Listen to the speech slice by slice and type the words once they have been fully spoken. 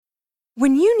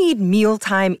When you need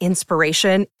mealtime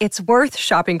inspiration, it's worth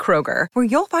shopping Kroger, where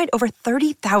you'll find over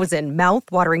 30,000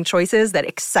 mouth-watering choices that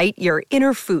excite your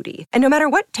inner foodie. And no matter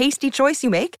what tasty choice you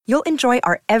make, you'll enjoy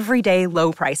our everyday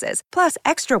low prices, plus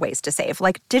extra ways to save,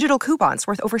 like digital coupons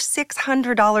worth over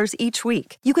 $600 each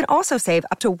week. You can also save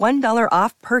up to $1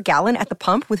 off per gallon at the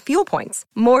pump with fuel points.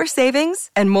 More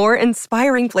savings and more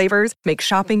inspiring flavors make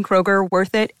shopping Kroger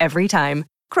worth it every time.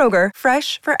 Kroger,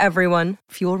 fresh for everyone.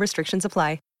 Fuel restrictions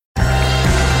apply.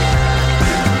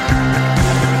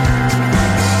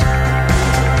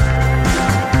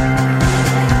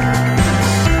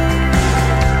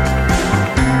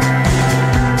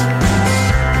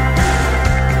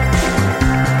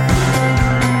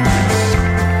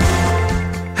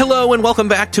 Hello and welcome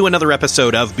back to another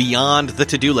episode of Beyond the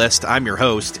To-Do List. I'm your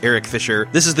host, Eric Fisher.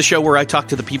 This is the show where I talk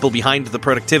to the people behind the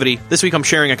productivity. This week I'm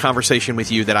sharing a conversation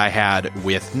with you that I had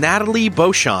with Natalie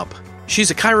Beauchamp.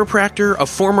 She's a chiropractor, a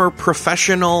former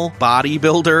professional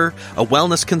bodybuilder, a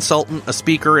wellness consultant, a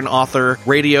speaker and author,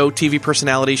 radio, TV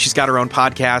personality. She's got her own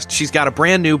podcast. She's got a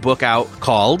brand new book out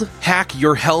called Hack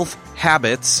Your Health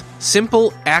Habits,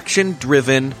 Simple,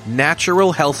 Action-Driven,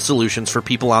 Natural Health Solutions for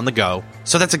People on the Go.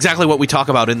 So that's exactly what we talk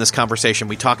about in this conversation.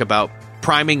 We talk about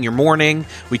priming your morning.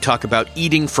 We talk about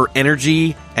eating for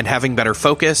energy and having better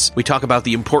focus. We talk about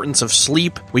the importance of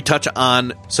sleep. We touch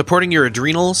on supporting your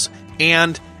adrenals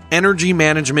and energy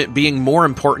management being more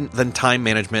important than time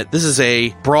management. This is a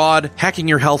broad hacking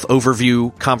your health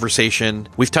overview conversation.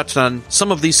 We've touched on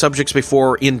some of these subjects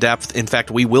before in depth. In fact,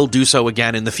 we will do so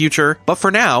again in the future. But for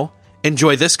now,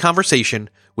 enjoy this conversation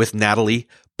with Natalie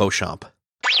Beauchamp.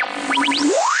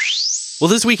 Well,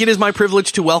 this week it is my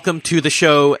privilege to welcome to the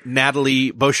show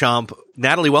Natalie Beauchamp.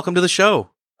 Natalie, welcome to the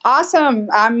show. Awesome.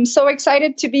 I'm so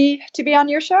excited to be on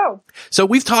your show. So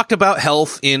we've talked about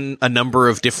health in a number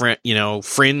of different,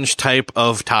 fringe type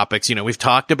of topics. We've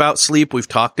talked about sleep. We've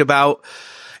talked about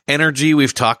energy.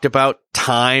 We've talked about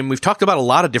time. We've talked about a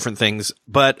lot of different things,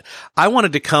 but I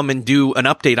wanted to come and do an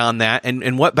update on that.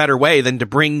 And what better way than to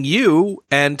bring you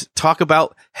and talk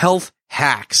about health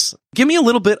hacks. Give me a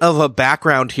little bit of a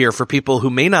background here for people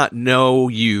who may not know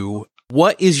you.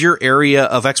 What is your area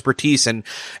of expertise and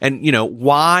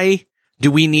why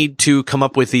do we need to come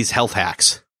up with these health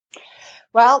hacks?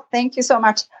 Well, thank you so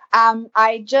much.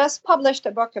 I just published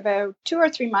a book about 2 or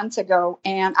 3 months ago,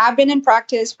 and I've been in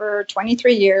practice for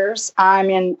 23 years. I'm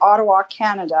in Ottawa,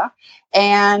 Canada,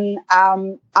 and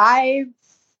I've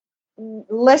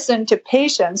listened to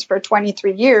patients for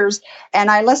 23 years,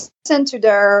 and I listened to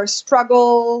their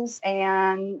struggles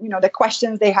and, the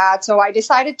questions they had. So I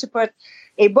decided to put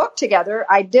a book together.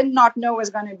 I did not know it was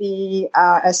going to be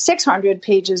a 600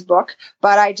 pages book,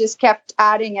 but I just kept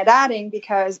adding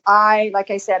because like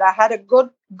I said, I had a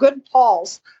good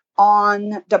pulse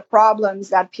on the problems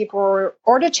that people were,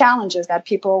 or the challenges that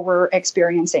people were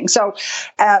experiencing. So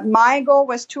my goal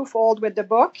was twofold with the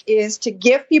book, is to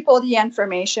give people the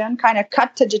information, kind of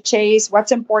cut to the chase,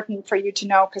 what's important for you to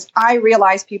know, because I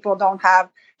realize people don't have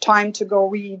time to go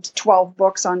read 12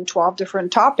 books on 12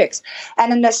 different topics.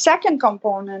 And then the second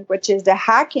component, which is the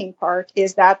hacking part,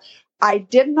 is that I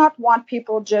did not want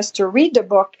people just to read the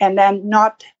book and then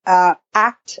not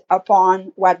act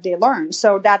upon what they learned.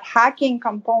 So that hacking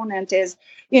component is,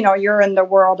 you're in the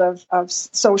world of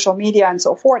social media and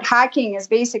so forth. Hacking is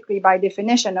basically, by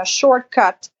definition, a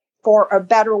shortcut for a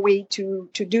better way to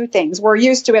do things. We're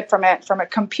used to it from a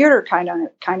computer kind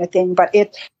of thing, but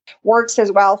it works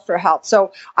as well for health.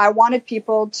 So I wanted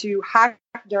people to hack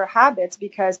their habits,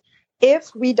 because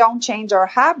if we don't change our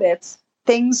habits,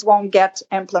 things won't get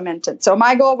implemented. So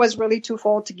my goal was really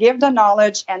twofold: to give the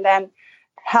knowledge and then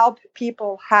help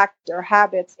people hack their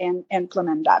habits and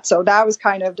implement that. So that was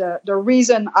kind of the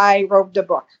reason I wrote the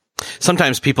book.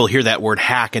 Sometimes people hear that word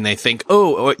hack and they think,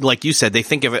 oh, like you said, they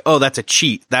think of it, oh, that's a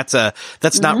cheat. That's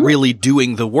not really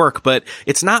doing the work, but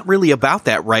it's not really about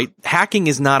that, right? Hacking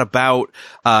is not about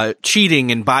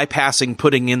cheating and bypassing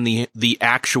putting in the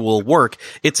actual work.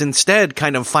 It's instead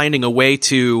kind of finding a way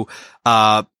to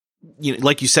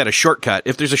like you said, a shortcut.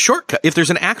 If there's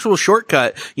an actual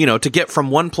shortcut, to get from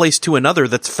one place to another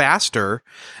that's faster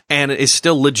and is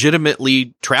still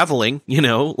legitimately traveling,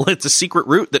 it's a secret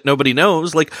route that nobody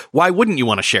knows. Like, why wouldn't you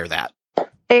want to share that?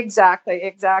 Exactly.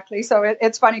 So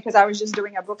it's funny, because I was just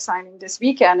doing a book signing this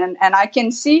weekend, and I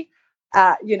can see,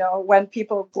 when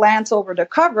people glance over the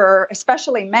cover,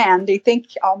 especially men, they think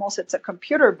almost it's a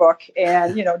computer book,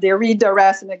 and, they read the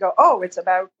rest and they go, oh, it's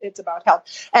about health.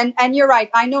 And you're right.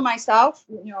 I know myself,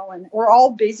 and we're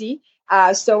all busy.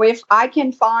 So if I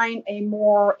can find a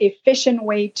more efficient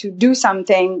way to do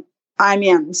something, I'm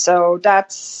in. So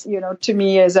that's, to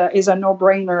me is a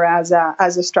no-brainer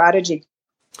as a strategy.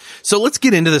 So let's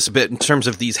get into this a bit in terms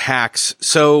of these hacks.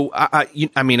 So,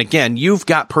 I mean, again, you've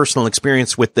got personal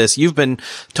experience with this. You've been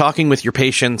talking with your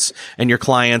patients and your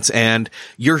clients, and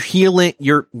you are healing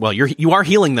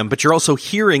them, but you're also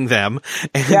hearing them,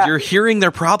 and you're hearing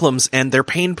their problems and their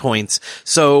pain points.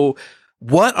 So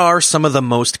what are some of the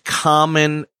most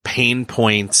common pain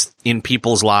points in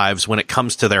people's lives when it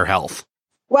comes to their health?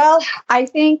 Well, I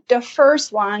think the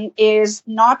first one is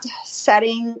not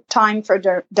setting time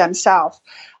for themselves,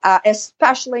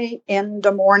 especially in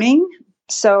the morning.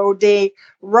 So they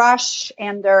rush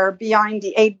and they're behind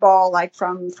the 8 ball, like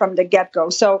from the get-go.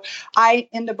 So I,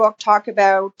 in the book, talk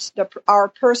about our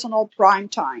personal prime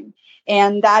time.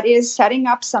 And that is setting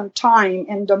up some time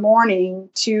in the morning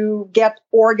to get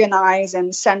organized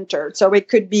and centered. So it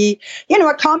could be,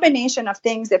 a combination of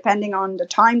things depending on the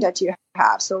time that you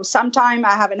have. So sometime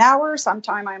I have an hour,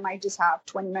 sometime I might just have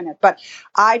 20 minutes. But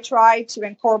I try to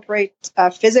incorporate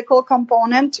a physical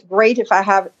component. Great if I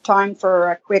have time for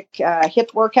a quick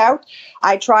HIIT workout.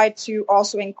 I try to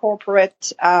also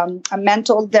incorporate a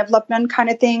mental development kind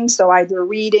of thing. So either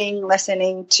reading,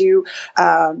 listening to,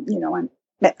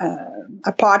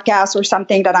 a podcast or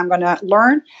something that I'm going to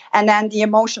learn. And then the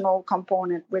emotional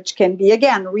component, which can be,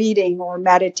 again, reading or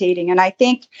meditating. And I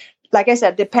think, like I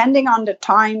said, depending on the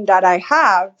time that I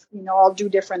have, I'll do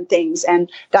different things.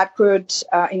 And that could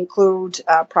include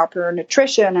proper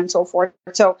nutrition and so forth.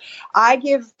 So I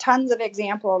give tons of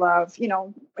example of,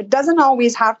 it doesn't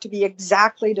always have to be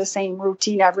exactly the same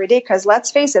routine every day. Because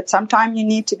let's face it, sometimes you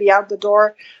need to be out the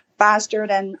door faster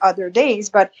than other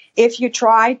days. But if you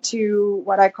try to,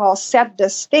 what I call, set the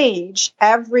stage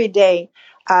every day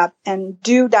and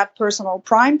do that personal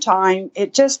prime time,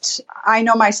 I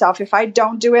know myself, if I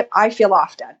don't do it, I feel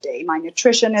off that day. My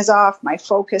nutrition is off, my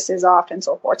focus is off, and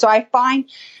so forth. So I find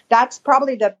that's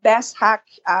probably the best hack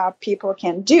people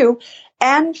can do.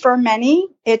 And for many,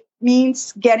 it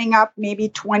means getting up maybe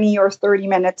 20 or 30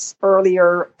 minutes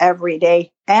earlier every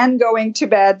day and going to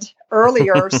bed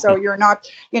earlier. So you're not,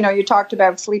 you talked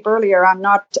about sleep earlier. I'm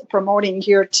not promoting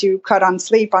here to cut on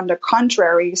sleep. On the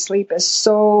contrary, sleep is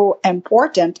so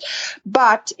important,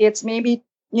 but it's maybe,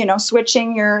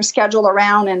 switching your schedule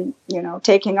around and,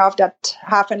 taking off that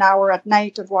half an hour at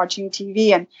night of watching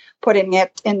TV and putting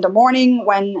it in the morning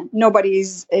when nobody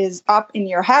is up in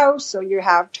your house. So you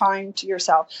have time to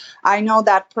yourself. I know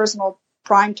that personal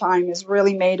prime time has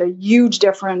really made a huge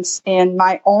difference in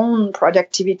my own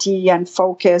productivity and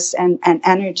focus and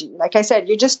energy. Like I said,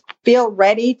 you just feel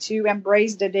ready to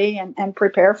embrace the day and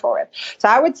prepare for it. So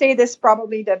I would say this is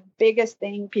probably the biggest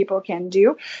thing people can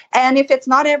do. And if it's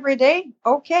not every day,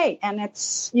 okay. And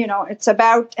it's, it's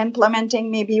about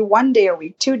implementing maybe 1 day a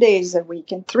week, 2 days a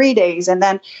week, and 3 days. And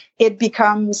then it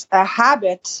becomes a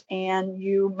habit and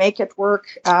you make it work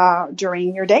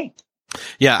during your day.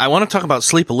 Yeah, I want to talk about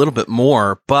sleep a little bit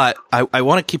more, but I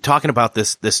want to keep talking about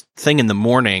this thing in the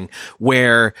morning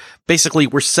where basically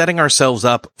we're setting ourselves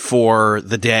up for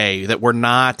the day, that we're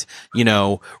not,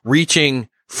 reaching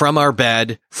from our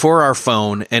bed for our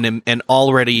phone and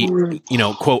already,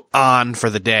 quote, on for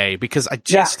the day. Because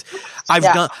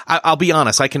I'll be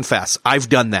honest, I confess, I've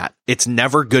done that. It's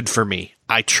never good for me.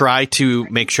 I try to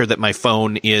make sure that my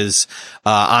phone is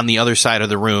on the other side of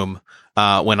the room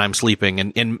when I'm sleeping.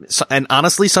 And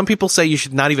honestly, some people say you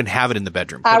should not even have it in the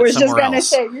bedroom. I was just going to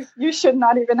say, you should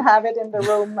not even have it in the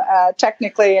room,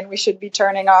 technically, and we should be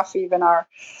turning off even our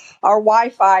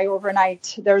Wi-Fi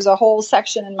overnight. There's a whole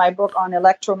section in my book on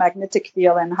electromagnetic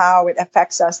field and how it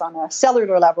affects us on a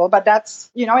cellular level, but that's,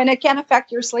 and it can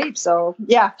affect your sleep. So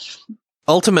yeah.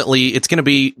 Ultimately, it's going to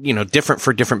be, different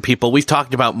for different people. We've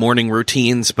talked about morning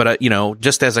routines, but,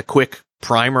 just as a quick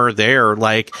primer there,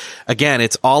 again,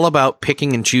 it's all about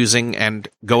picking and choosing and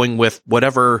going with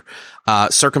whatever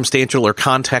circumstantial or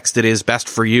context it is best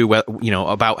for you,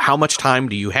 about how much time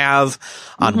do you have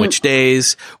on which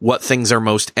days, what things are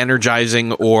most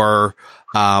energizing or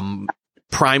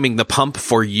priming the pump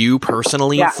for you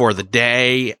personally for the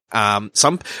day.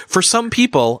 For some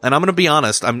people, and I'm going to be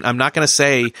honest, I'm not going to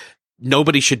say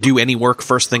nobody should do any work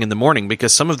first thing in the morning,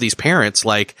 because some of these parents,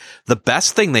 the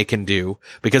best thing they can do,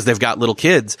 because they've got little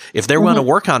kids, if they want to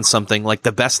work on something,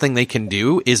 the best thing they can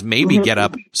do is maybe get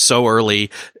up so early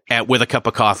with a cup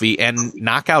of coffee and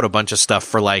knock out a bunch of stuff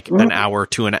for an hour,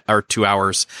 2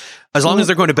 hours, as long as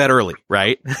they're going to bed early,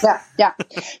 right?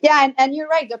 Yeah. And you're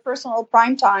right. The personal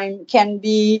prime time can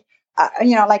be,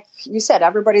 like you said,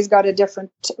 everybody's got a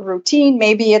different routine.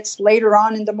 Maybe it's later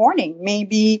on in the morning.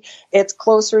 Maybe it's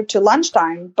closer to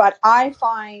lunchtime. But I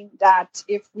find that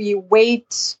if we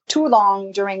wait too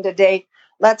long during the day,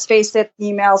 let's face it,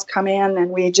 emails come in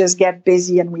and we just get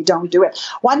busy and we don't do it.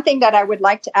 One thing that I would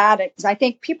like to add is I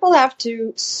think people have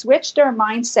to switch their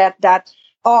mindset that,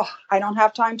 oh, I don't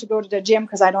have time to go to the gym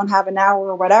because I don't have an hour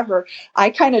or whatever. I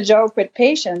kind of joke with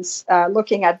patients,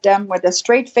 looking at them with a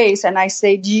straight face, and I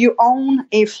say, do you own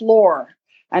a floor?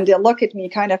 And they'll look at me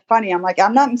kind of funny. I'm like,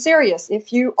 I'm not serious.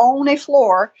 If you own a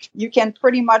floor, you can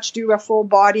pretty much do a full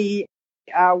body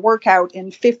workout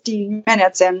in 15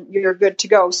 minutes and you're good to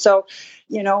go. So,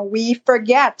 we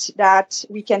forget that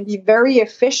we can be very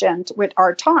efficient with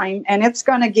our time, and it's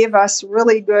going to give us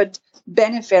really good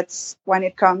benefits when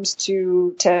it comes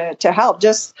to health.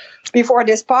 Just before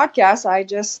this podcast, I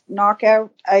just knock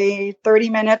out a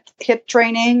 30-minute HIIT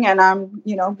training and I'm,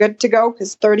 good to go,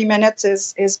 because 30 minutes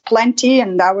is plenty.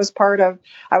 And that was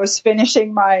I was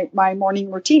finishing my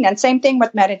morning routine. And same thing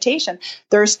with meditation.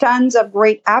 There's tons of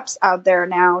great apps out there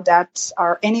now that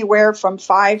are anywhere from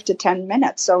 5 to 10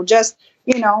 minutes. So just,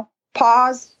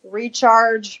 pause,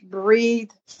 recharge,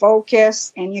 breathe,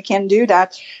 focus, and you can do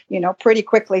that, pretty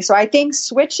quickly. So I think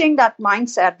switching that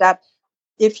mindset that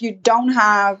if you don't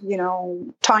have,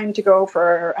 time to go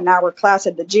for an hour class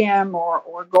at the gym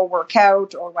or go work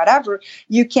out or whatever,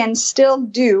 you can still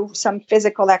do some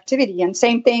physical activity. And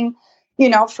same thing,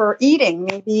 for eating.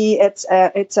 Maybe it's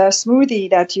a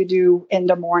smoothie that you do in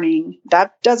the morning.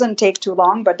 That doesn't take too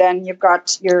long, but then you've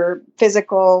got your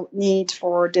physical need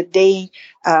for the day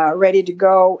ready to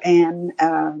go, and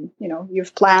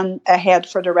you've planned ahead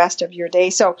for the rest of your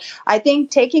day. So I think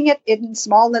taking it in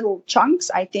small little chunks,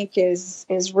 I think is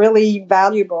really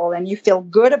valuable, and you feel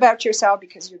good about yourself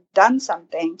because you've done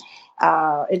something.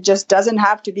 It just doesn't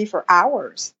have to be for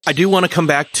hours. I do want to come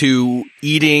back to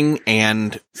eating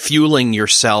and fueling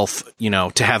yourself,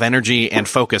 to have energy and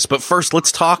focus. But first,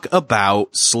 let's talk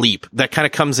about sleep. That kind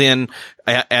of comes in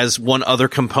as one other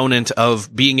component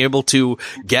of being able to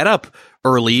get up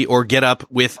early or get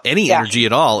up with any energy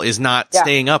at all, is not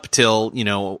staying up till,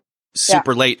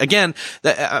 super late. Again,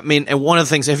 and one of the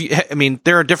things,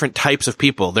 there are different types of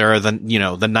people. There are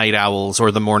the night owls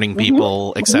or the morning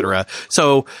people, etc.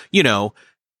 So,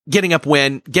 getting up,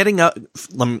 let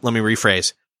me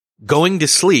rephrase, going to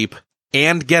sleep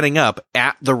and getting up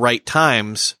at the right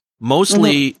times,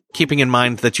 mostly keeping in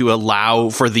mind that you allow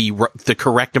for the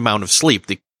correct amount of sleep,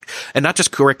 and not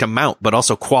just correct amount, but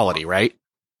also quality, right?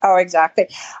 Oh, exactly.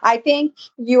 I think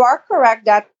you are correct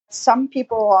that some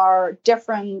people are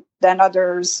different than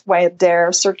others with their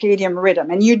circadian rhythm.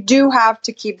 And you do have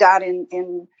to keep that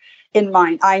in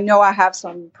mind. I know I have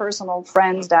some personal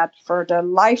friends that for the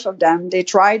life of them, they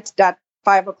tried that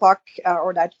 5 o'clock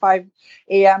or that 5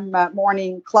 a.m.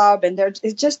 Morning club, and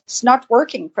it's not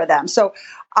working for them. So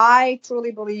I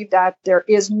truly believe that there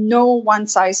is no one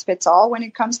size fits all when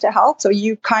it comes to health. So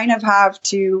you kind of have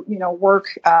to,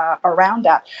 work around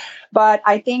that. But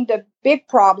I think the big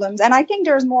problems, and I think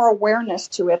there's more awareness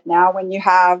to it now when you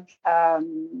have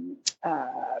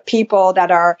people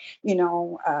that are,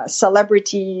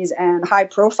 celebrities and high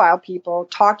profile people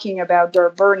talking about their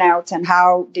burnouts and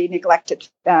how they neglected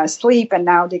sleep, and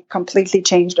now they completely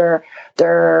changed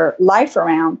their life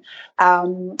around.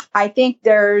 I think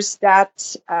there's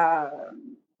that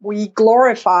we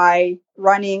glorify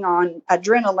running on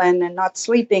adrenaline and not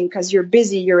sleeping because you're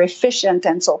busy, you're efficient,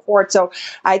 and so forth. So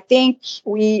I think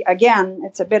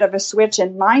it's a bit of a switch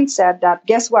in mindset that,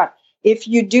 guess what? If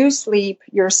you do sleep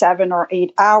your 7 or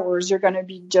 8 hours, you're going to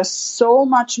be just so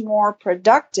much more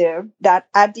productive that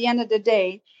at the end of the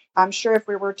day, I'm sure if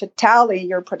we were to tally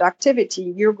your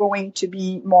productivity, you're going to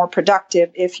be more productive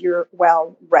if you're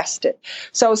well rested.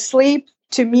 So sleep,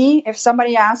 to me, if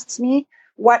somebody asks me,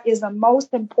 what is the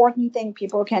most important thing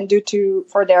people can do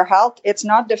for their health? It's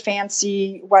not the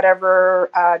fancy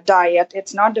whatever diet.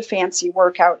 It's not the fancy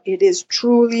workout. It is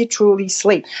truly, truly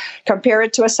sleep. Compare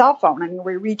it to a cell phone.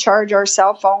 We recharge our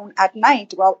cell phone at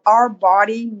night. Well, our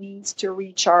body needs to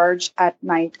recharge at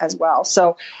night as well.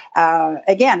 So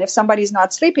again, if somebody's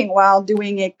not sleeping well,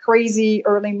 doing a crazy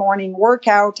early morning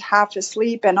workout, half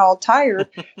asleep and all tired,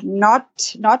 not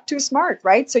too smart,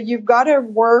 right? So you've got to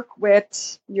work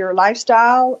with your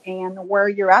lifestyle and where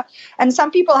you're at. And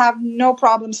some people have no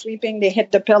problem sleeping. They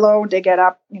hit the pillow, they get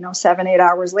up, 7, 8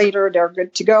 hours later, they're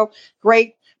good to go.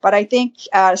 Great. But I think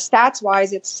stats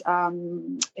wise, it's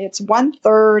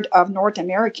 1/3 of North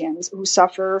Americans who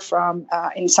suffer from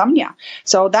insomnia.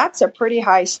 So that's a pretty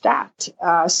high stat.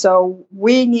 So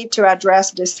we need to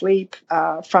address the sleep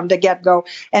from the get-go.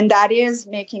 And that is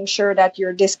making sure that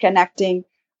you're disconnecting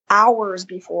hours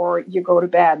before you go to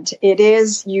bed. It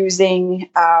is using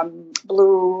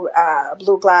blue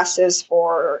glasses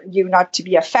for you not to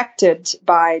be affected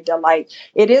by the light.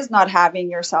 It is not having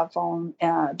your cell phone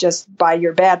just by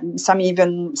your bed. And some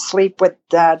even sleep with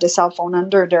the cell phone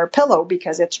under their pillow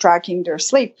because it's tracking their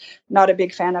sleep. Not a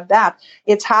big fan of that.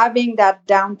 It's having that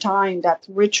downtime, that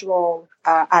ritual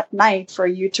at night for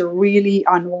you to really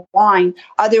unwind.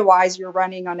 Otherwise, you're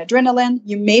running on adrenaline.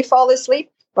 You may fall asleep,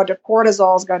 but the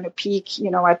cortisol is going to peak,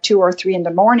 at 2 or 3 in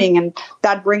the morning. And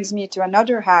that brings me to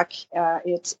another hack.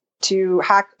 It's to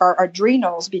hack our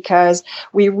adrenals, because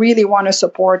we really want to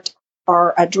support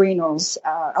our adrenals.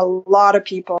 A lot of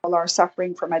people are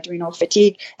suffering from adrenal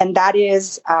fatigue, and that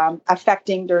is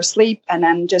affecting their sleep, and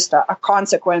then just a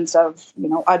consequence of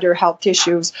other health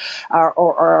issues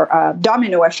or a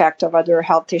domino effect of other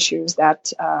health issues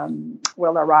that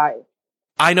will arise.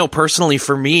 I know personally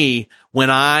for me,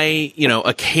 when I,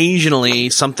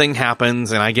 occasionally something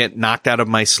happens and I get knocked out of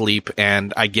my sleep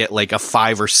and I get like a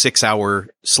 5 or 6 hour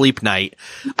sleep night,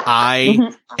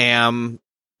 I am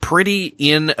pretty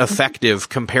ineffective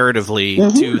comparatively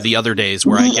to the other days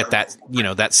where I get that,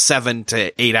 that 7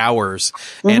 to 8 hours,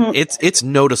 and it's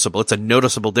noticeable. It's a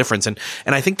noticeable difference. And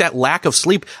I think that lack of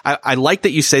sleep, I like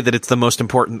that you say that it's the most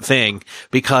important thing,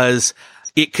 because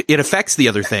it affects the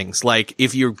other things. Like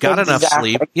if you've got enough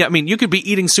sleep, you could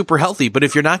be eating super healthy, but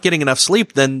if you're not getting enough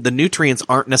sleep, then the nutrients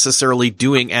aren't necessarily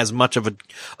doing as much of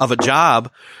a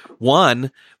job.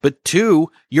 1, but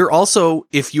 2, you're also,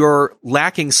 if you're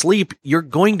lacking sleep, you're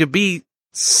going to be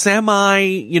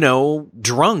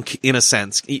drunk in a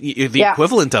sense, the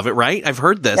equivalent of it, right? I've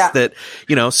heard this, that,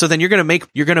 so then you're going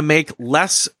to make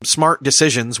less smart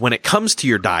decisions when it comes to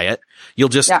your diet. You'll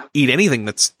just eat anything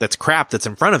that's crap that's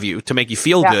in front of you to make you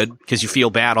feel good, because you feel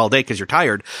bad all day because you're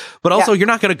tired. But also you're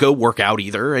not going to go work out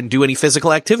either and do any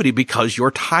physical activity because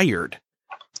you're tired.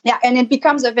 Yeah, and it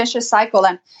becomes a vicious cycle.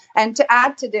 And to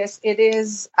add to this, it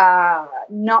is a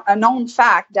known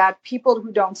fact that people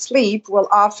who don't sleep will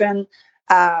often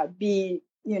be,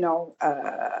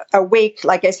 awake,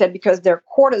 like I said, because their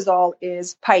cortisol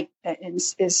is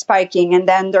spiking, and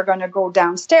then they're going to go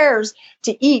downstairs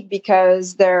to eat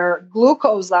because their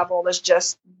glucose level is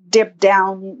just dipped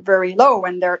down very low,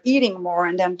 and they're eating more,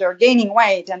 and then they're gaining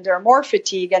weight, and they're more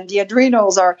fatigued, and the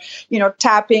adrenals are,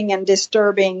 tapping and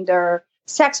disturbing their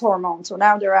sex hormones. So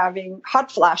now they're having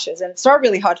hot flashes, and it's not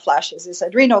really hot flashes, it's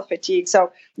adrenal fatigue.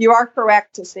 So you are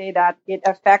correct to say that it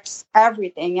affects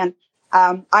everything. And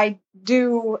I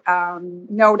do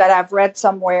know that I've read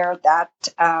somewhere that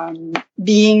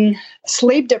being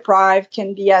sleep deprived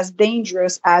can be as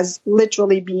dangerous as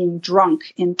literally being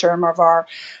drunk in terms of our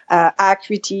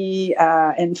acuity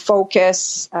and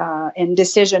focus and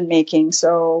decision making.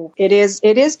 So it is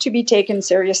to be taken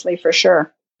seriously for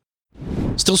sure.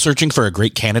 Still searching for a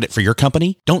great candidate for your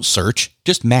company? Don't search,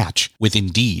 just match with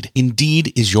Indeed.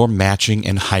 Indeed is your matching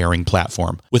and hiring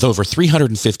platform with over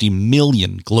 350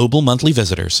 million global monthly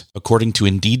visitors, according to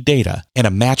Indeed data, and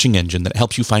a matching engine that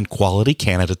helps you find quality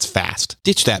candidates fast.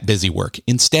 Ditch that busy work.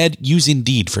 Instead, use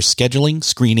Indeed for scheduling,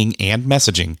 screening, and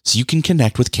messaging so you can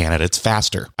connect with candidates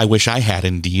faster. I wish I had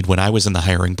Indeed when I was in the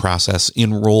hiring process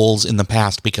in roles in the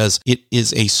past, because it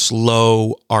is a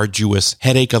slow, arduous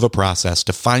headache of a process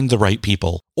to find the right people.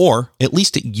 Or, at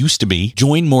least it used to be.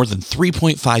 Join more than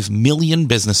 3.5 million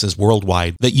businesses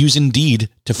worldwide that use Indeed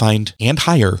to find and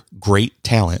hire great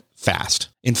talent fast.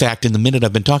 In fact, in the minute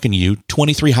I've been talking to you,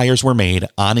 23 hires were made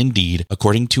on Indeed,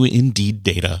 according to Indeed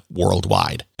data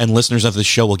worldwide. And listeners of this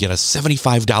show will get a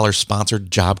 $75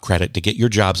 sponsored job credit to get your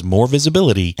jobs more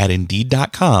visibility at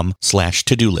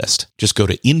Indeed.com/to-do list. Just go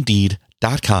to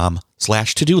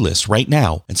Indeed.com/to-do list right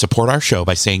now and support our show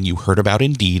by saying you heard about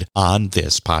Indeed on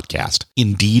this podcast.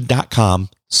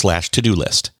 Indeed.com/to-do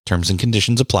list. Terms and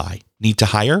conditions apply. Need to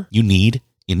hire? You need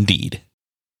Indeed.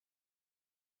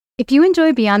 If you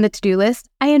enjoy Beyond the To-Do List,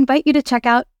 I invite you to check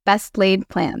out Best Laid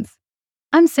Plans.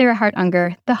 I'm Sarah Hart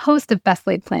Unger, the host of Best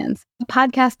Laid Plans, a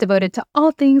podcast devoted to all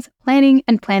things planning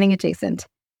and planning adjacent.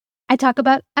 I talk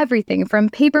about everything from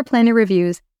paper planner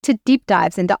reviews to deep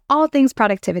dives into all things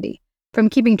productivity, from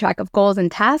keeping track of goals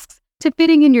and tasks to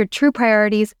fitting in your true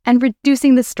priorities and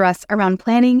reducing the stress around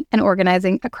planning and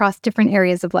organizing across different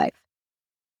areas of life.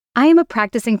 I am a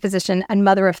practicing physician and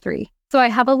mother of 3, so I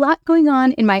have a lot going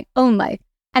on in my own life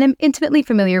and am intimately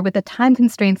familiar with the time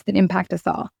constraints that impact us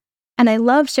all. And I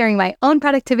love sharing my own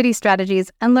productivity strategies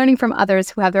and learning from others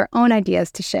who have their own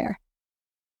ideas to share.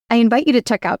 I invite you to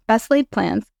check out Best Laid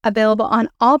Plans, available on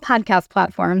all podcast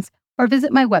platforms, or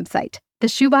visit my website,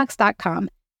 theshoebox.com,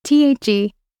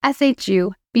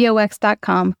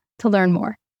 THESHUBOX.com, to learn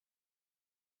more.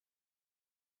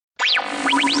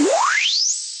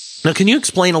 Now, can you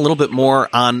explain a little bit more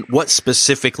on what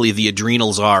specifically the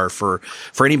adrenals are for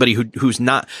anybody who's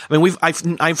not? I mean,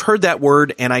 I've heard that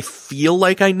word, and I feel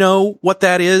like I know what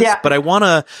that is, but I want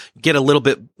to get a little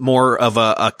bit more of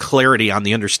a clarity on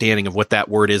the understanding of what that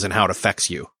word is and how it affects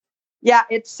you. Yeah,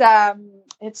 it's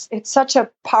such a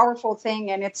powerful thing,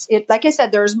 and it like I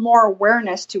said, there's more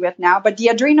awareness to it now. But the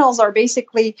adrenals are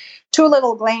basically two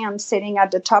little glands sitting at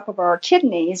the top of our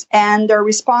kidneys, and they're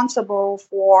responsible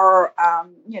for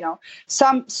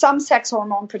some sex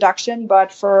hormone production,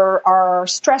 but for our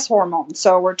stress hormones.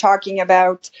 So we're talking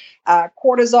about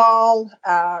cortisol,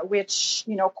 which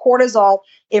cortisol.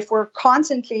 If we're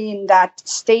constantly in that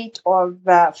state of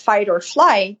fight or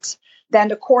flight, then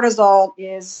the cortisol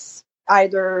is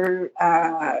either,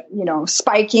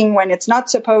 spiking when it's not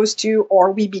supposed to,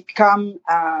 or we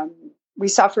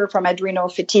suffer from adrenal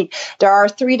fatigue. There are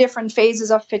 3 different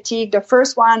phases of fatigue. The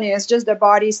first one is just the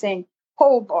body saying,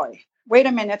 oh boy, wait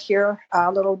a minute here,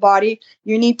 little body,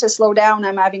 you need to slow down.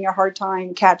 I'm having a hard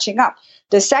time catching up.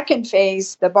 The second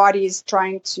phase, the body is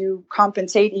trying to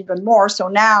compensate even more. So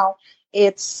now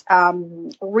it's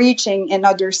reaching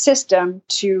another system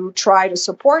to try to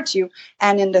support you.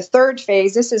 And in the third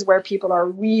phase, this is where people are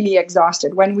really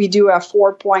exhausted. When we do a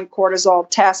 4-point cortisol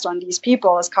test on these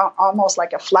people, it's almost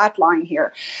like a flat line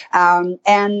here.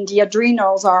 And the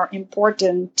adrenals are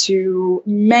important to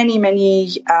many,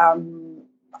 many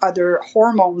other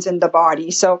hormones in the body.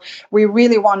 So we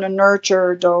really want to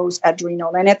nurture those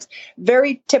adrenal. And it's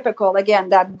very typical, again,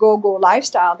 that go-go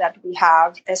lifestyle that we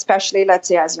have, especially, let's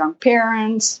say, as young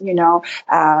parents,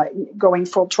 going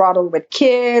full throttle with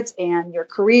kids and your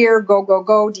career, go, go,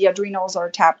 go, the adrenals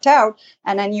are tapped out.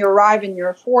 And then you arrive in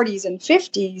your 40s and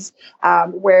 50s,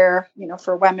 where,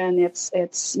 for women, it's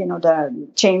the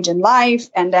change in life.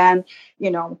 And then,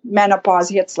 menopause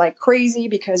hits like crazy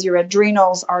because your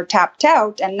adrenals are tapped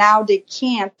out, and now they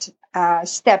can't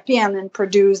step in and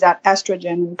produce that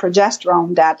estrogen and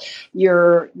progesterone that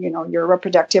your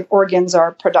reproductive organs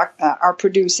are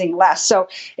producing less. So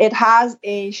it has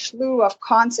a slew of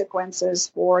consequences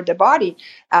for the body.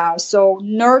 So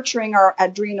nurturing our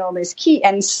adrenal is key,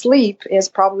 and sleep is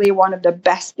probably one of the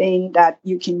best things that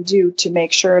you can do to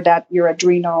make sure that your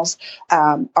adrenals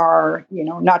are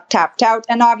not tapped out,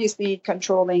 and obviously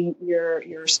controlling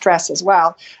your stress as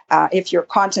well. If you're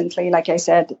constantly, like I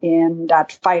said, in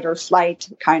that fight or flight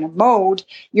kind of mode,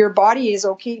 your body is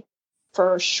okay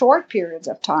for short periods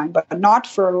of time, but not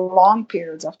for long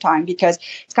periods of time, because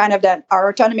it's kind of that our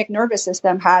autonomic nervous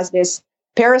system has this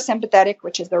parasympathetic,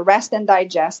 which is the rest and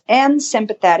digest, and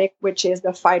sympathetic, which is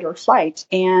the fight or flight.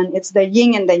 And it's the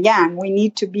yin and the yang. We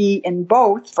need to be in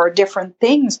both for different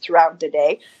things throughout the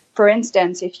day. For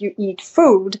instance, if you eat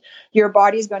food, your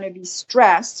body's going to be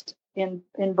stressed, in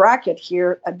bracket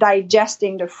here,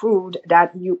 digesting the food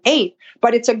that you ate.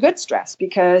 But it's a good stress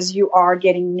because you are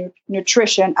getting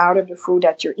nutrition out of the food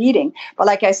that you're eating. But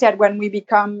like I said, when we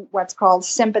become what's called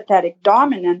sympathetic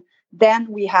dominant, then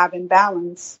we have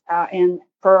imbalance. And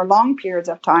for long periods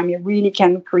of time, it really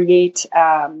can create,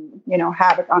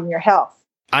 havoc on your health.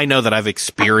 I know that I've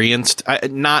experienced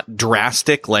not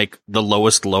drastic, like the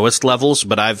lowest levels,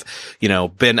 but I've,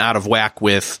 been out of whack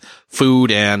with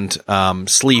food and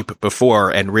sleep before,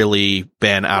 and really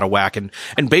been out of whack, and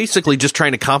basically just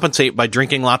trying to compensate by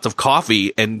drinking lots of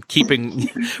coffee and keeping,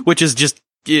 which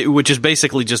is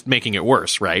basically just making it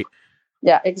worse, right?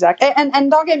 Yeah, exactly.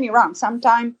 And don't get me wrong.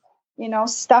 Sometimes,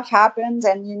 stuff happens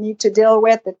and you need to deal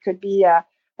with it. Could be a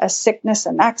sickness,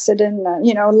 an accident,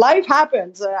 life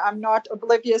happens. I'm not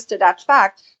oblivious to that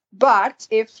fact. But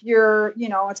if you're,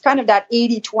 it's kind of that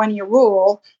 80-20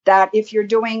 rule that if you're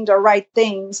doing the right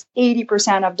things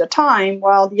 80% of the time,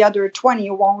 well, the other 20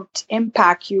 won't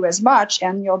impact you as much,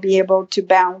 and you'll be able to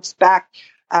bounce back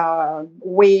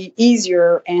way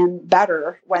easier and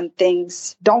better when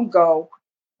things don't go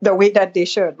the way that they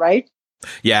should, right?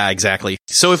 Yeah, exactly.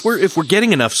 So if we're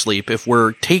getting enough sleep, if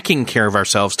we're taking care of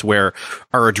ourselves to where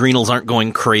our adrenals aren't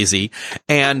going crazy,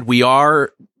 and we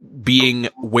are being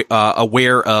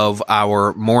aware of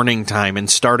our morning time and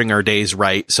starting our days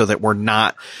right, so that we're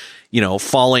not,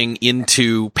 falling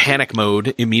into panic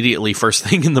mode immediately first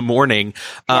thing in the morning.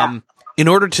 In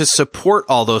order to support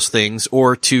all those things,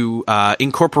 or to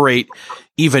incorporate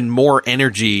even more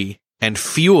energy and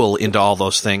fuel into all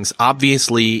those things,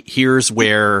 obviously, here's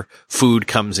where food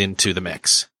comes into the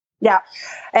mix. Yeah.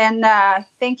 And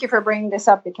thank you for bringing this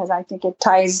up, because I think it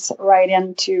ties right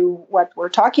into what we're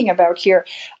talking about here.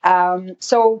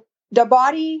 So the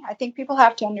body, I think people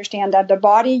have to understand that the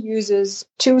body uses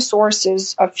 2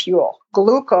 sources of fuel,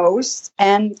 glucose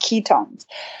and ketones.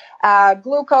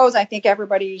 Glucose, I think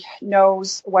everybody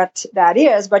knows what that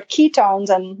is, but ketones,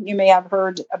 and you may have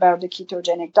heard about the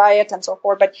ketogenic diet and so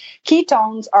forth, but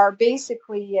ketones are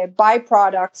basically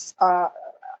byproducts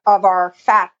of our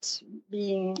fat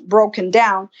being broken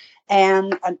down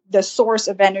and the source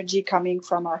of energy coming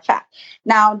from our fat.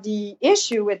 Now, the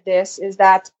issue with this is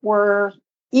that we're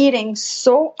eating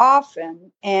so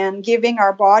often and giving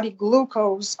our body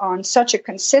glucose on such a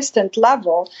consistent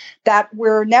level that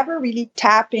we're never really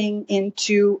tapping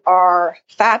into our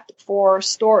fat for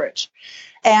storage.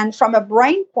 And from a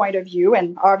brain point of view,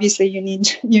 and obviously you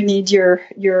need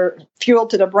your fuel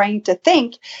to the brain to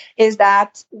think, is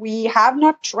that we have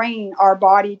not trained our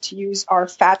body to use our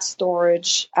fat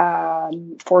storage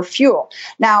for fuel.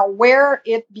 Now, where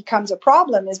it becomes a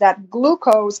problem is that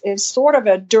glucose is sort of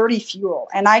a dirty fuel.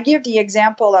 And I give the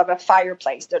example of a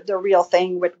fireplace, the real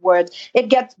thing with wood. It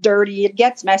gets dirty, it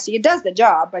gets messy. It does the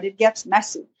job, but it gets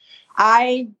messy.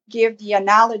 I give the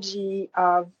analogy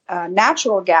of a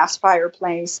natural gas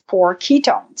fireplace for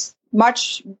ketones.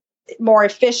 Much more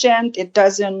efficient. It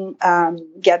doesn't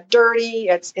get dirty.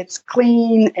 It's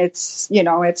clean. It's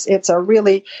a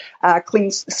really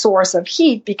clean source of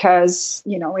heat because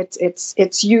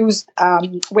it's used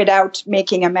without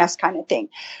making a mess, kind of thing.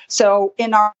 So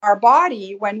in our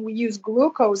body, when we use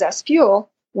glucose as fuel,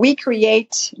 we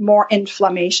create more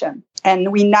inflammation.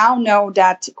 And we now know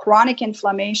that chronic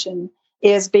inflammation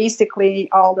is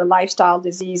basically all the lifestyle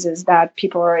diseases that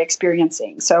people are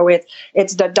experiencing. So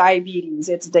it's the diabetes,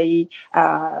 it's the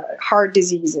heart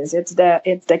diseases, it's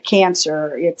the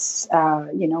cancer, it's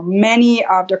many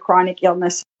of the chronic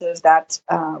illnesses that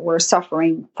we're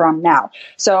suffering from now.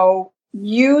 So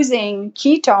using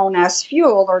ketone as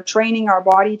fuel or training our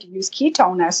body to use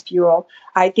ketone as fuel,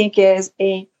 I think is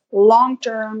a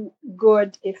long-term,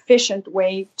 good, efficient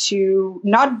way to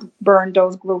not burn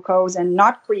those glucose and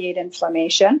not create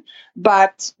inflammation.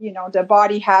 But, the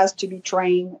body has to be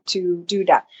trained to do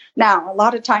that. Now, a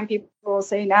lot of time people will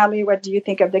say, Natalie, what do you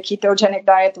think of the ketogenic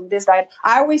diet and this diet?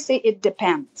 I always say it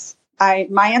depends.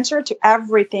 My answer to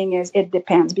everything is it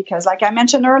depends because like I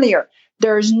mentioned earlier,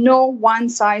 there's no one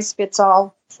size fits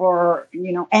all for,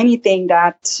 anything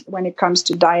that when it comes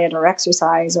to diet or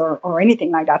exercise or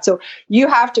anything like that. So you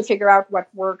have to figure out what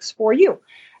works for you.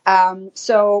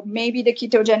 So maybe the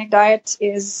ketogenic diet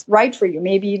is right for you.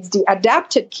 Maybe it's the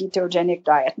adapted ketogenic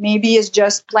diet. Maybe it's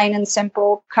just plain and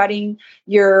simple cutting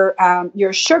your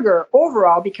sugar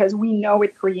overall because we know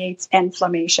it creates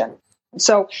inflammation.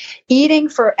 So eating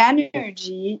for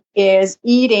energy is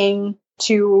eating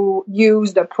to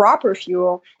use the proper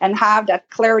fuel and have that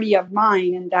clarity of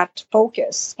mind and that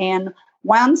focus. And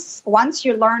once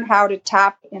you learn how to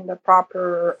tap in the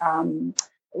proper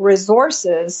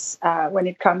resources when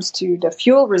it comes to the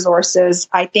fuel resources,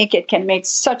 I think it can make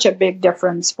such a big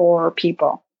difference for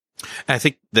people. I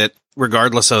think that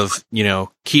regardless of,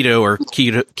 keto or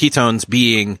ketones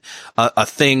being a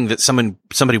thing that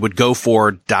somebody would go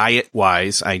for diet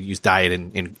wise, I use diet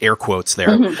in air quotes there.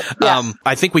 Mm-hmm. Yeah.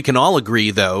 I think we can all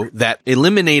agree though that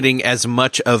eliminating as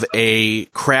much of a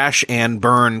crash and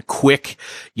burn quick,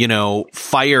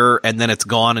 fire and then it's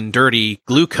gone and dirty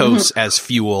glucose as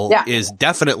fuel is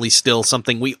definitely still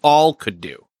something we all could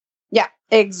do. Yeah.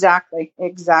 Exactly.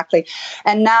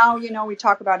 And now, we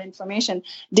talk about inflammation.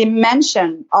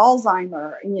 Dementia,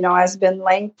 Alzheimer, has been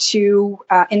linked to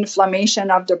inflammation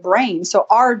of the brain. So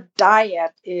our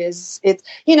diet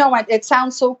it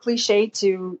sounds so cliche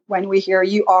to when we hear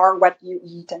you are what you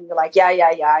eat and you're like, yeah,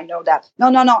 I know that.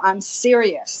 No, I'm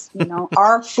serious.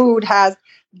 Our food has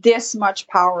this much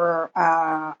power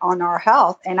on our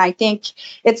health. And I think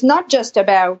it's not just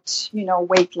about,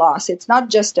 weight loss. It's not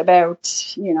just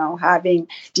about, having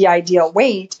the ideal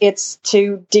weight. It's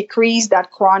to decrease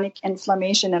that chronic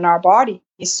inflammation in our body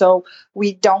so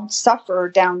we don't suffer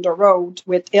down the road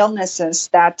with illnesses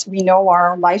that we know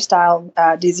are lifestyle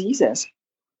diseases.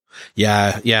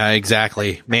 Yeah,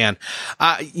 exactly, man.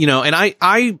 And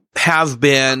I have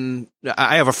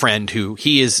a friend who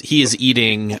he is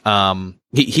eating,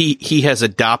 he has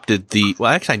adopted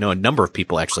actually I know a number of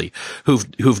people actually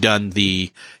who've done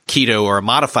the keto or a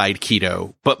modified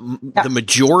keto, but the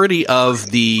majority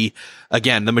of the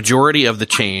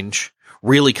change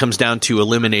really comes down to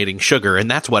eliminating sugar. And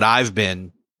that's what I've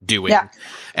been doing. Yeah.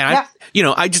 And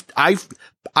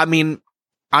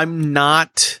I'm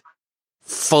not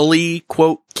fully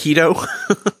quote keto,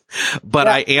 but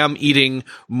I am eating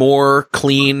more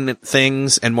clean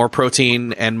things and more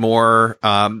protein and more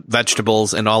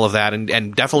vegetables and all of that,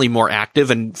 and definitely more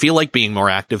active and feel like being more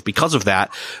active because of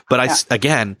that. But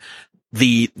again,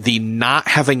 the not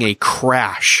having a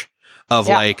crash of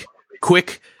like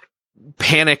quick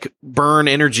panic, burn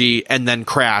energy, and then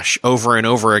crash over and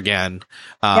over again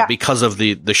because of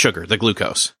the sugar, the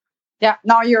glucose. Yeah,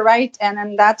 no, you're right.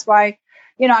 And that's why,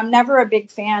 I'm never a big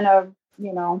fan of,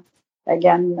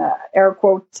 again, air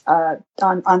quotes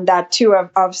on that too,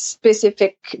 of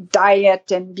specific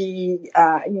diet and be,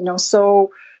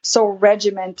 so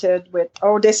regimented with,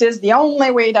 this is the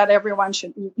only way that everyone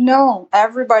should eat. No,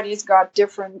 everybody's got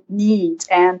different needs.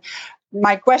 And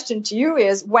my question to you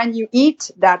is, when you eat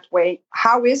that way,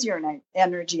 how is your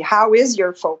energy? How is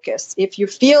your focus? If you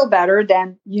feel better,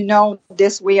 then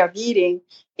this way of eating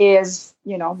is,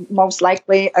 most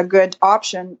likely a good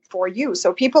option for you.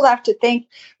 So people have to think,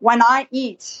 when I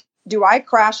eat, do I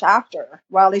crash after?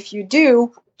 Well, if you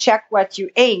do, check what you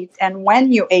ate and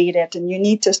when you ate it, and you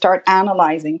need to start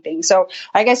analyzing things. So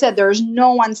like I said, there's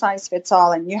no one size fits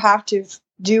all, and you have to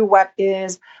do what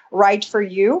is right for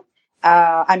you.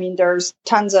 There's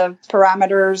tons of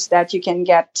parameters that you can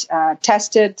get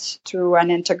tested through an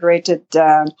integrated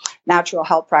natural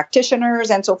health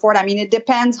practitioners and so forth. It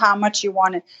depends how much you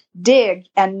want to dig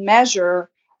and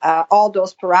measure all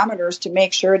those parameters to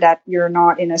make sure that you're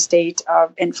not in a state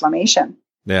of inflammation.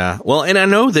 Yeah. Well, and I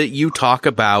know that you talk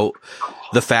about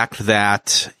the fact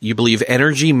that you believe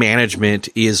energy management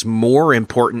is more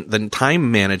important than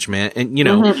time management. And,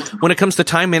 when it comes to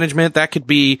time management, that could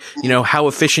be, how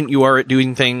efficient you are at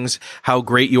doing things, how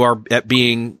great you are at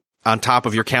being on top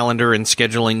of your calendar and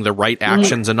scheduling the right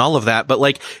actions and all of that. But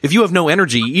if you have no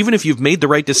energy, even if you've made the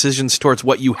right decisions towards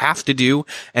what you have to do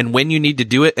and when you need to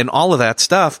do it and all of that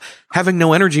stuff, having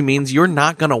no energy means you're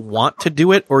not going to want to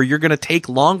do it, or you're going to take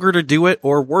longer to do it,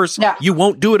 or worse, you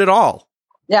won't do it at all.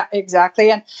 Yeah,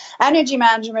 exactly. And energy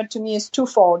management to me is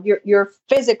twofold. Your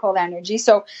physical energy.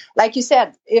 So like you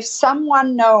said, if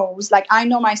someone knows, like I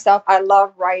know myself, I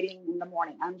love writing in the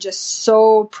morning. I'm just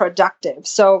so productive.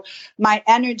 So my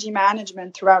energy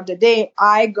management throughout the day,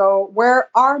 I go, where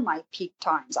are my peak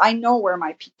times? I know where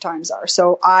my peak times are.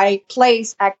 So I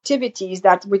place activities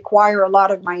that require a lot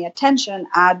of my attention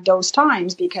at those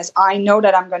times, because I know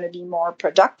that I'm going to be more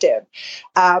productive.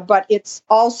 But it's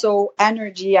also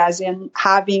energy as in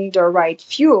having the right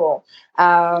fuel.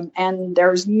 And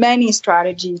there's many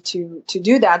strategies to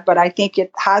do that, but I think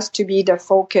it has to be the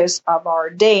focus of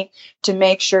our day to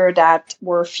make sure that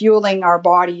we're fueling our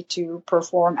body to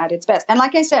perform at its best. And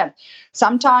like I said,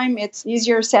 sometimes it's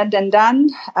easier said than done.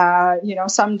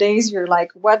 Some days you're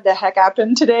like, what the heck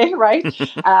happened today, right?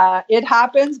 It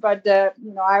happens, but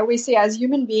I always say, as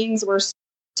human beings, we're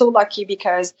so lucky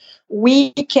because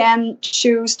we can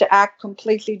choose to act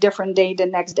completely different day the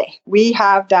next day. We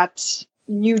have that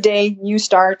new day, new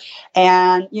start.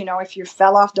 And, if you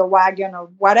fell off the wagon or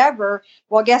whatever,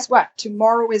 well, guess what?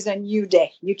 Tomorrow is a new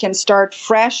day. You can start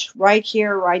fresh right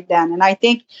here, right then. And I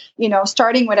think,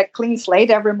 starting with a clean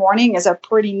slate every morning is a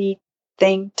pretty neat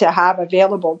thing to have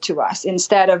available to us,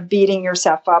 instead of beating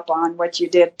yourself up on what you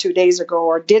did 2 days ago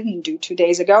or didn't do 2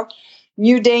 days ago.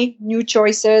 New day, new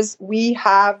choices. We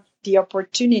have the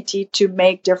opportunity to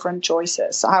make different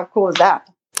choices. So how cool is that?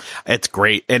 It's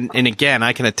great. And again,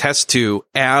 I can attest to,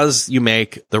 as you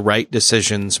make the right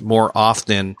decisions more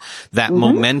often, that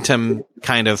momentum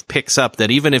kind of picks up,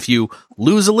 that even if you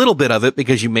lose a little bit of it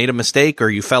because you made a mistake or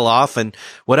you fell off and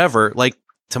whatever, like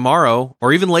tomorrow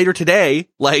or even later today,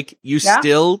 you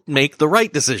still make the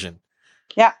right decision.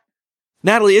 Yeah.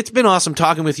 Natalie, it's been awesome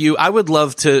talking with you. I would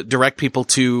love to direct people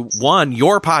to, one,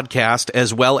 your podcast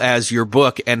as well as your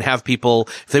book, and have people,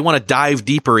 if they want to dive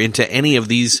deeper into any of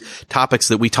these topics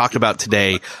that we talked about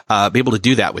today, be able to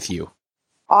do that with you.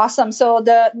 Awesome. So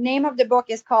the name of the book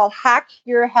is called Hack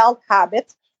Your Health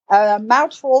Habits. A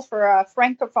mouthful for a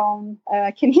francophone,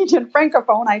 Canadian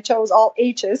francophone. I chose all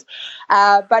H's.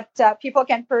 But people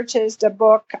can purchase the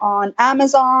book on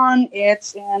Amazon.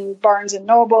 It's in Barnes &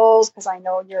 Nobles, because I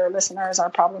know your listeners are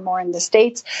probably more in the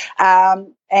States.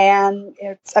 And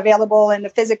it's available in the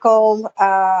physical,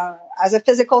 as a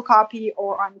physical copy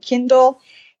or on Kindle.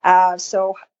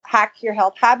 So Hack Your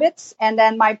Health Habits. And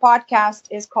then my podcast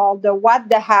is called the What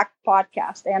the Hack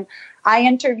Podcast. And I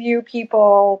interview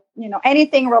people,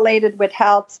 anything related with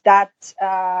health that,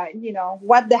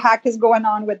 what the heck is going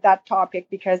on with that topic,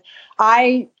 because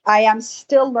I am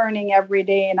still learning every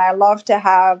day, and I love to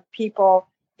have people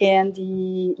in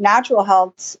the natural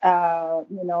health,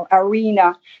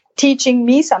 arena teaching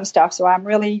me some stuff. So I'm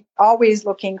really always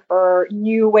looking for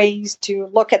new ways to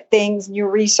look at things, new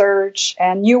research,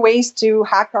 and new ways to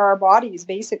hack our bodies,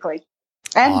 basically.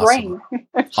 And awesome. Brain.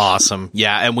 Awesome.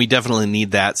 Yeah. And we definitely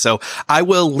need that. So I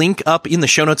will link up in the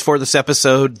show notes for this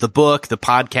episode, the book, the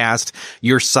podcast,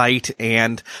 your site.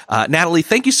 And Natalie,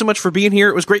 thank you so much for being here.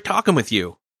 It was great talking with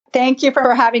you. Thank you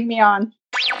for having me on.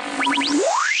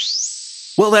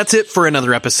 Well, that's it for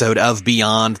another episode of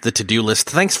Beyond the To-Do List.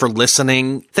 Thanks for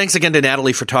listening. Thanks again to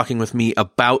Natalie for talking with me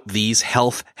about these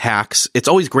health hacks. It's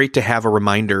always great to have a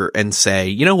reminder and say,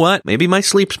 you know what? Maybe my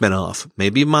sleep's been off.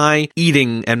 Maybe my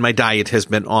eating and my diet has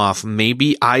been off.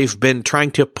 Maybe I've been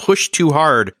trying to push too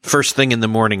hard first thing in the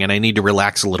morning and I need to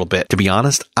relax a little bit. To be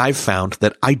honest, I've found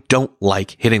that I don't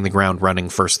like hitting the ground running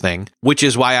first thing, which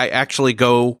is why I actually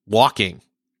go walking.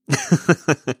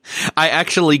 I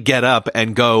actually get up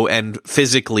and go and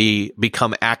physically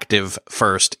become active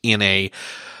first in a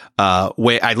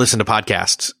way. I listen to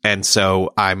podcasts. And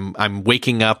so I'm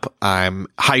waking up, I'm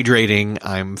hydrating,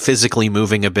 I'm physically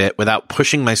moving a bit without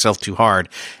pushing myself too hard.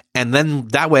 And then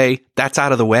that way, that's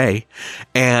out of the way.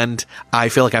 And I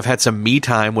feel like I've had some me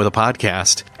time with a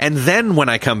podcast. And then when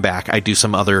I come back, I do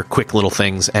some other quick little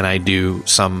things and I do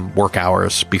some work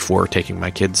hours before taking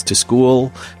my kids to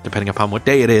school, depending upon what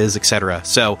day it is, etc.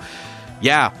 So,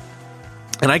 yeah.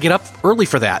 And I get up early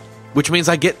for that, which means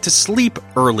I get to sleep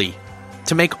early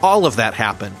to make all of that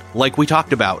happen, like we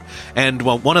talked about. And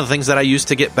well, one of the things that I use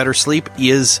to get better sleep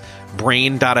is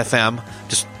Brain.fm.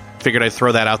 Just figured I'd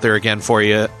throw that out there again for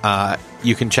you.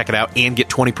 You can check it out and get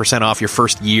 20% off your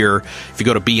first year if you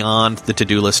go to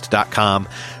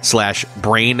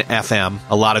beyondthetodolist.com/brainfm.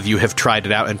 A lot of you have tried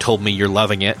it out and told me you're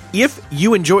loving it. If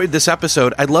you enjoyed this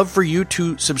episode, I'd love for you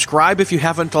to subscribe if you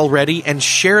haven't already and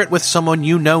share it with someone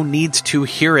you know needs to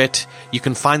hear it. You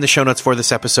can find the show notes for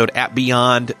this episode at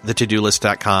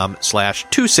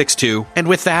beyondthetodolist.com/262. And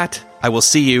with that, I will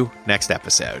see you next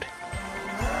episode.